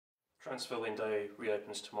Transfer window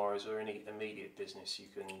reopens tomorrow. Is there any immediate business you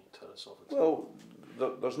can tell us of? Well,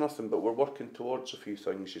 there's nothing, but we're working towards a few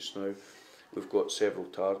things just now. We've got several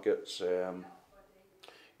targets,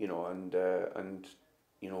 you know, and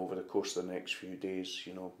you know, over the course of the next few days,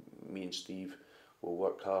 you know, me and Steve will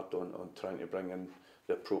work hard on trying to bring in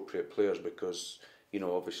the appropriate players, because, you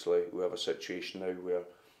know, obviously we have a situation now where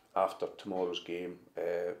after tomorrow's game,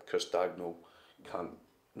 Chris Dagnall can't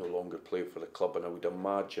no longer play for the club, and I would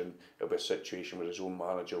imagine it'll be a situation where his own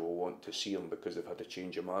manager will want to see him because they've had a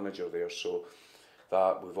change of manager there. So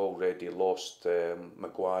that we've already lost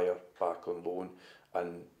Maguire back on loan,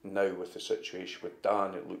 and now with the situation with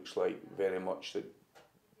Dan, it looks like very much that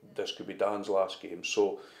this could be Dan's last game.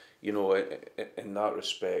 So, you know, in that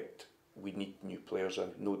respect, we need new players,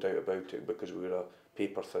 and no doubt about it, because we're a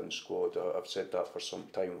paper thin squad. I've said that for some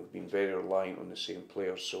time. We've been very reliant on the same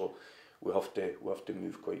players, so we have to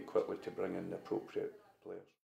move quite quickly to bring in the appropriate players.